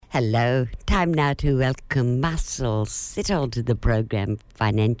Hello. Time now to welcome Marcel Sittle to the program,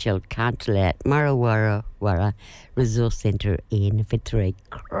 Financial Counsellor at Warra Resource Centre in Fitzroy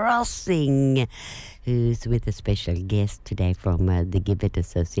Crossing, who's with a special guest today from the GIVIT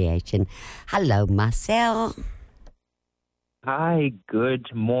Association. Hello, Marcel. Hi,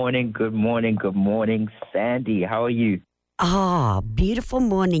 good morning, Sandy. How are you? Oh, beautiful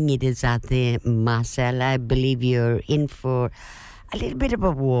morning it is out there, Marcel. I believe you're in for a little bit of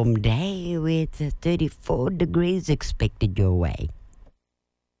a warm day with 34 degrees expected your way.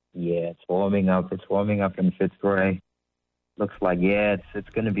 Yeah, it's warming up. It's warming up in Fitzroy. Looks like, it's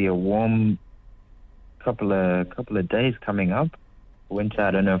going to be a warm couple of days coming up. Winter,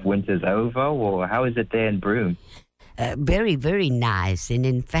 I don't know if winter's over, or how is it there in Broome? Very, very nice. And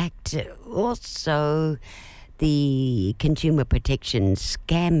in fact, also the Consumer Protection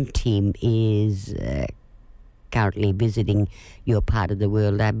Scam Team is currently visiting your part of the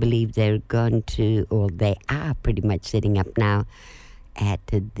world. I believe they're going to, or they are pretty much setting up now at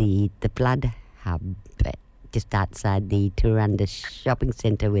the Flood Hub just outside the Turanda Shopping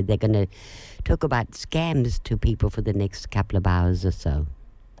Centre, where they're going to talk about scams to people for the next couple of hours or so.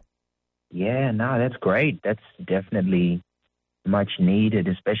 Yeah, no, that's great. That's definitely much needed,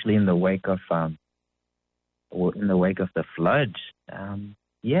 especially in the wake of the flood. How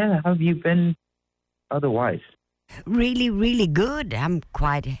have you been otherwise? Really, really good. I'm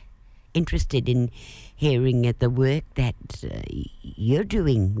quite interested in hearing the work that you're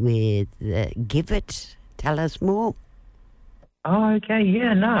doing with GIVIT. Tell us more. Oh, okay.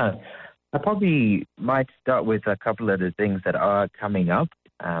 Yeah, no. I probably might start with a couple of the things that are coming up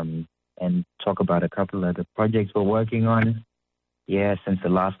and talk about a couple of the projects we're working on. Yeah, since the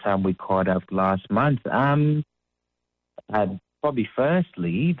last time we caught up last month. Probably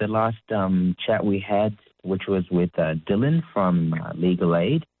firstly, the last chat we had, which was with Dylan from Legal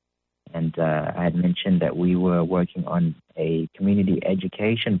Aid. And I had mentioned that we were working on a community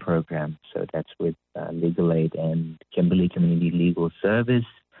education program. So that's with Legal Aid and Kimberley Community Legal Service.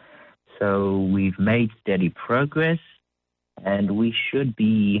 So we've made steady progress, and we should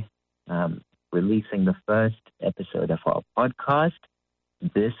be releasing the first episode of our podcast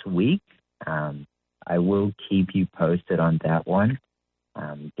this week. I will keep you posted on that one.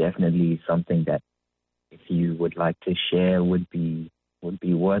 Definitely something that, if you would like to share, would be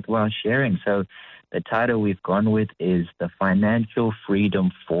worthwhile sharing. So the title we've gone with is the Financial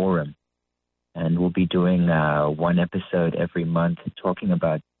Freedom Forum, and we'll be doing one episode every month talking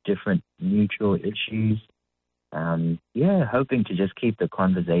about different mutual issues. Hoping to just keep the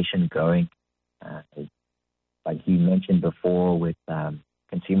conversation going. Like you mentioned before with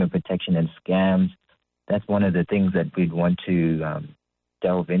consumer protection and scams, that's one of the things that we'd want to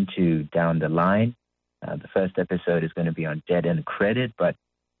delve into down the line. The first episode is going to be on debt and credit, but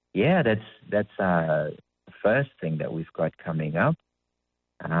that's the first thing that we've got coming up.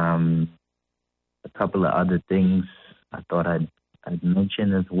 A couple of other things I thought I'd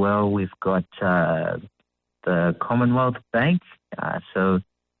mention as well. We've got the Commonwealth Bank. So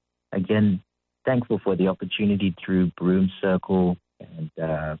again, thankful for the opportunity through Broome Circle and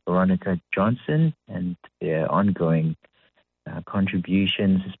Veronica Johnson and their ongoing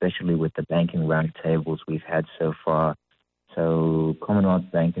contributions, especially with the banking roundtables we've had so far. So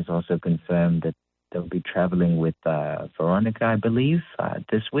Commonwealth Bank has also confirmed that they'll be traveling with Veronica, I believe,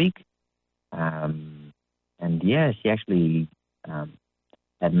 this week. She actually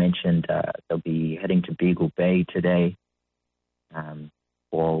had mentioned they'll be heading to Beagle Bay today.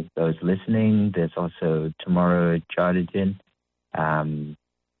 For those listening, there's also tomorrow Jardin,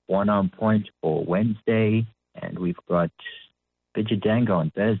 one on point for Wednesday, and we've got Bijadango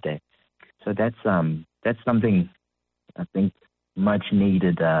on Thursday. So that's something I think much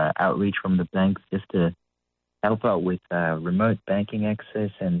needed outreach from the banks just to help out with remote banking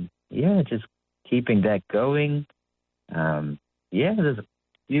access and just keeping that going. There's a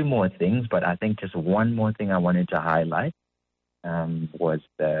few more things, but I think just one more thing I wanted to highlight was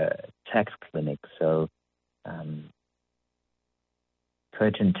the tax clinic. So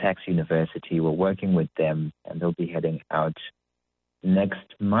Curtin Tax University, we're working with them, and they'll be heading out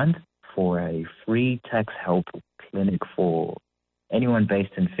next month for a free tax help clinic for anyone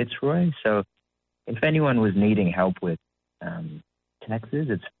based in Fitzroy. So if anyone was needing help with taxes,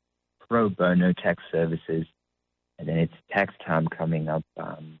 it's pro bono tax services, and then it's tax time coming up.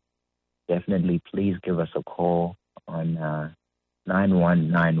 Definitely please give us a call on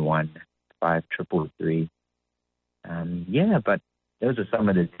 9191 5333. But those are some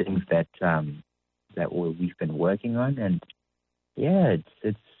of the things that we've been working on, and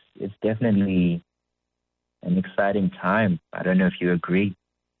it's definitely an exciting time. I don't know if you agree.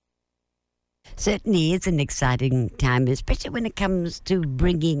 Certainly is an exciting time, especially when it comes to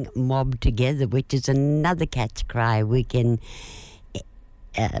bringing mob together, which is another catch cry we can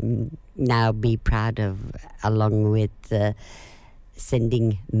now be proud of, along with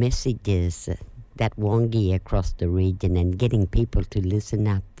sending messages that wongi across the region and getting people to listen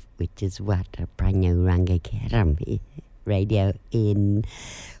up, which is what Pranyo Rangakaram radio in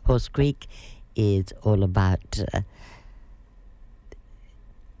Horse Creek is all about.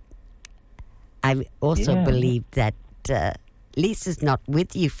 I also believe that Lisa's not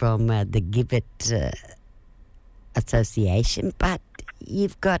with you from the GIVIT Association, but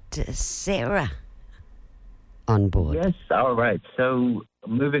you've got Sarah on board. Yes, all right. So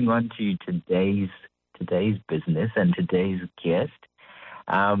moving on to today's business and today's guest.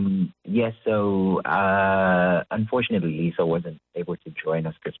 Unfortunately, Lisa wasn't able to join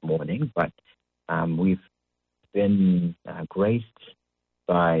us this morning, but we've been graced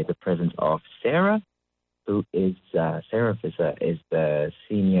by the presence of Sarah, who is Sarah is the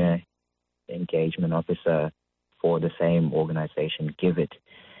Senior Engagement Officer for the same organization, GIVIT.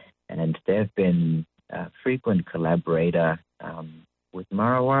 And they've been a frequent collaborator with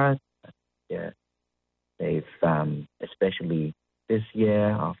Marawa. They've, especially this year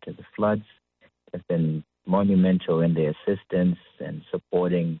after the floods, have been monumental in their assistance and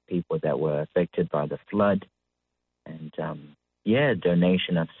supporting people that were affected by the flood. And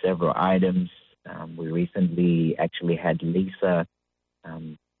donation of several items. We recently actually had Lisa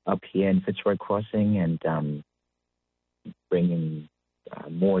up here in Fitzroy Crossing and bringing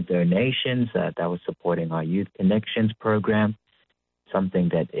more donations that was supporting our Youth Connections program, something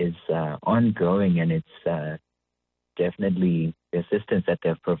that is ongoing, and it's definitely the assistance that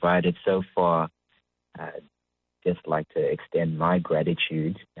they've provided so far. Just like to extend my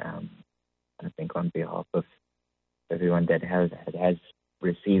gratitude, I think on behalf of everyone that has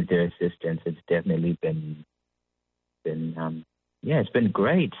received their assistance. It's definitely been it's been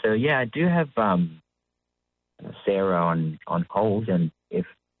great. So I do have Sarah on hold, and if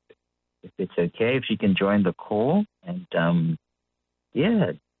it's okay, if she can join the call, and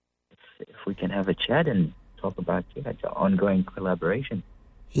if we can have a chat and talk about the ongoing collaboration.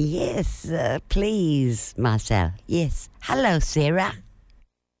 Yes, please, Marcel. Yes. Hello, Sarah.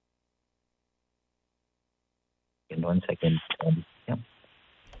 In 1 second.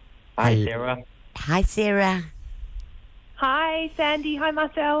 Hi, Sarah. Hi, Sarah. Hi, Sandy. Hi,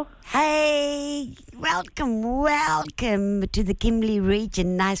 Marcel. Hey, welcome to the Kimberley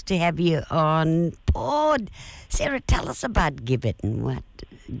region. Nice to have you on board. Sarah, tell us about GIVIT and what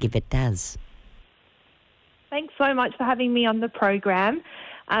GIVIT does. Thanks so much for having me on the program.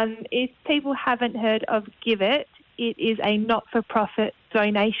 If people haven't heard of GIVIT, it is a not-for-profit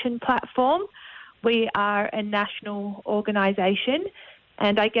donation platform. We are a national organisation,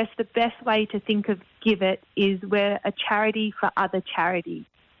 and I guess the best way to think of GIVIT is we're a charity for other charities.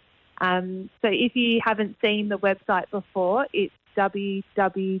 So if you haven't seen the website before, it's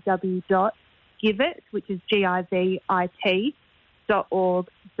www.givit, which is GIVIT.org.au.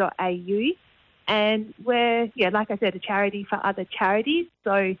 And we're, like I said, a charity for other charities.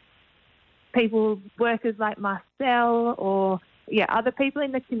 So people, workers like Marcel or other people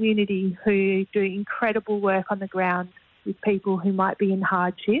in the community who do incredible work on the ground with people who might be in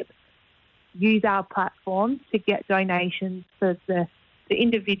hardship, use our platform to get donations for the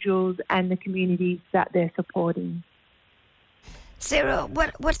individuals and the communities that they're supporting. Sarah,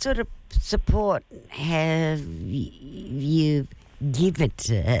 what sort of support have you given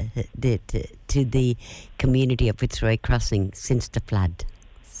to the community of Fitzroy Crossing since the flood?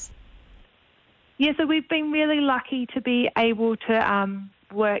 Yeah, so we've been really lucky to be able to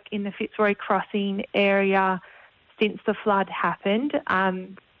work in the Fitzroy Crossing area since the flood happened.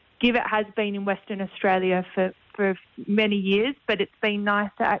 GIVIT has been in Western Australia for many years, but it's been nice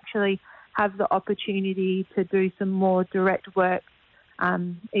to actually have the opportunity to do some more direct work,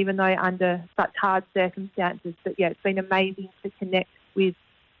 even though under such hard circumstances. But it's been amazing to connect with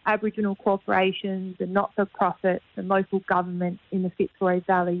Aboriginal corporations and not-for-profits and local government in the Fitzroy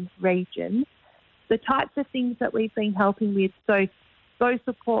Valley region. The types of things that we've been helping with, so those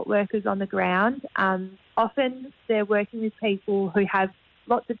support workers on the ground, often they're working with people who have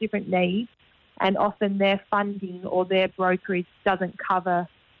lots of different needs, and often their funding or their brokerage doesn't cover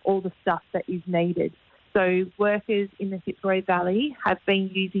all the stuff that is needed. So workers in the Fitzroy Valley have been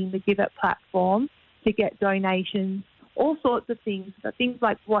using the GIVIT platform to get donations, all sorts of things, so things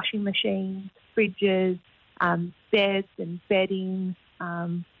like washing machines, fridges, beds and bedding.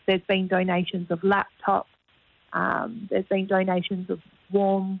 There's been donations of laptops. There's been donations of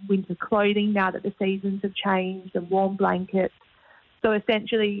warm winter clothing now that the seasons have changed, and warm blankets. So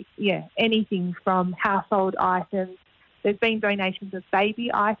essentially, anything from household items. There's been donations of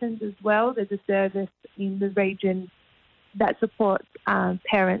baby items as well. There's a service in the region that supports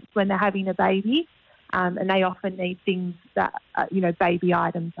parents when they're having a baby, and they often need things that, baby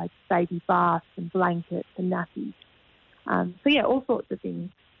items like baby baths and blankets and nappies. All sorts of things.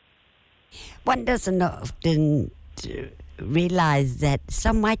 One doesn't often realise that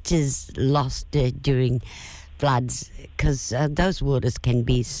so much is lost during floods, because those waters can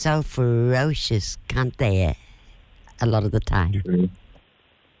be so ferocious, can't they, a lot of the time? True.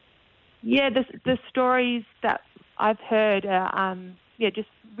 Yeah, the stories that I've heard are just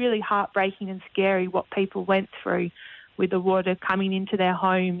really heartbreaking and scary, what people went through with the water coming into their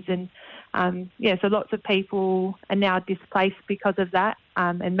homes. And so lots of people are now displaced because of that,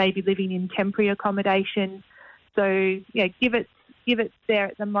 and maybe living in temporary accommodation. So GIVIT's there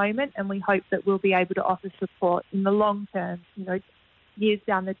at the moment, and we hope that we'll be able to offer support in the long term. Years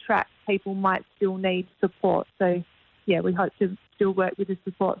down the track, people might still need support. So we hope to still work with the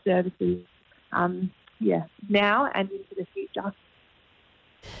support services now and into the future.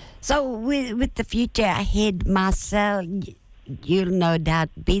 So with the future ahead, Marcel, you'll no doubt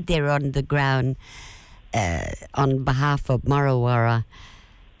be there on the ground on behalf of Morawara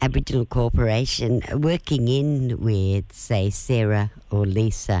Aboriginal Corporation, working in with, say, Sarah or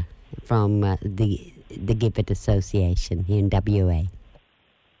Lisa from the GIVIT Association here in WA.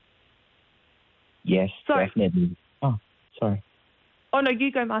 Yes, Sorry. definitely. Oh, sorry. Oh, no,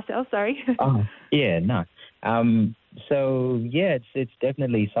 you go, Marcel, sorry. Oh, yeah, no. It's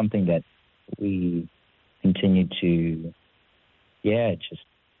definitely something that we continue to, just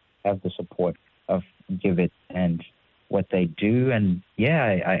have the support of GIVIT and what they do. And,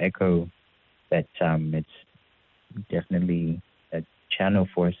 I echo that it's definitely a channel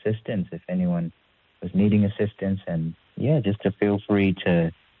for assistance if anyone was needing assistance. And, just to feel free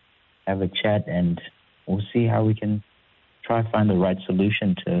to have a chat, and we'll see how we can try to find the right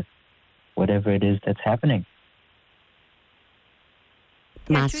solution to whatever it is that's happening.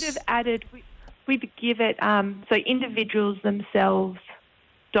 I should have added with GIVIT, so individuals themselves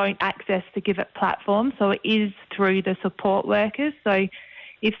don't access the GIVIT platform, so it is through the support workers. So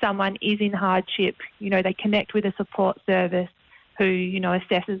if someone is in hardship, they connect with a support service who,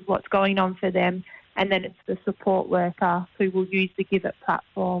 assesses what's going on for them, and then it's the support worker who will use the GIVIT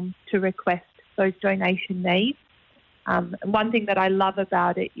platform to request those donation needs. And one thing that I love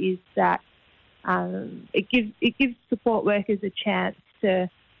about it is that it gives support workers a chance to,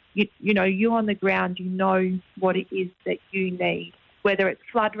 you on the ground, what it is that you need, whether it's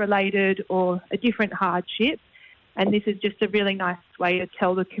flood related or a different hardship. And this is just a really nice way to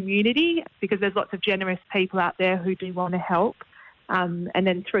tell the community, because there's lots of generous people out there who do want to help. And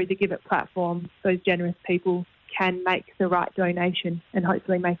then through the GIVIT platform, those generous people can make the right donation and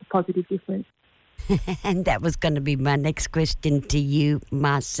hopefully make a positive difference. And that was going to be my next question to you,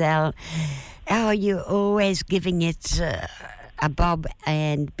 Marcel. How are you always giving it above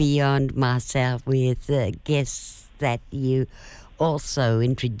and beyond, Marcel, with guests that you also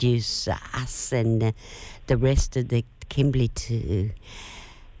introduce us and the rest of the Kimberley to?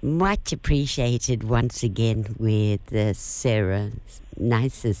 Much appreciated once again with Sarah.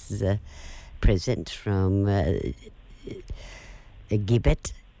 Nicest present from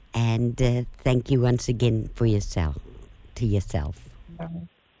GIVIT. And thank you once again to yourself.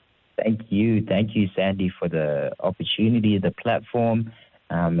 Thank you, Sandy, for the opportunity, the platform.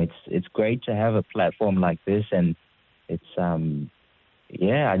 It's great to have a platform like this, and it's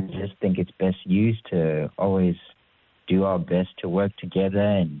I just think it's best used to always do our best to work together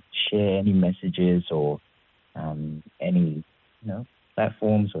and share any messages or any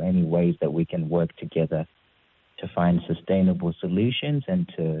platforms or any ways that we can work together to find sustainable solutions and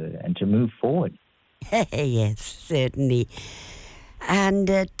to move forward. Yes, certainly.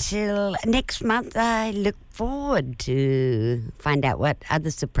 And till next month, I look forward to find out what other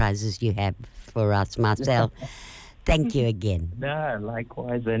surprises you have for us, Marcel. Thank you again. No,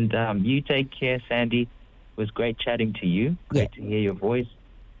 likewise. And you take care, Sandy. It was great chatting to you. Great to hear your voice.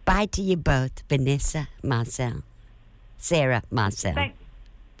 Bye to you both, Vanessa, Marcel. Sarah, Marcel. Thanks.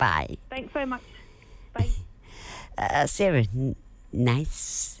 Bye. Thanks so much. Bye. Sarah,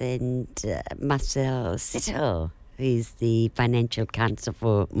 nice, and Marcel Sittle, who's the financial counsel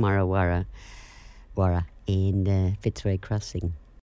for Morawara in Fitzroy Crossing.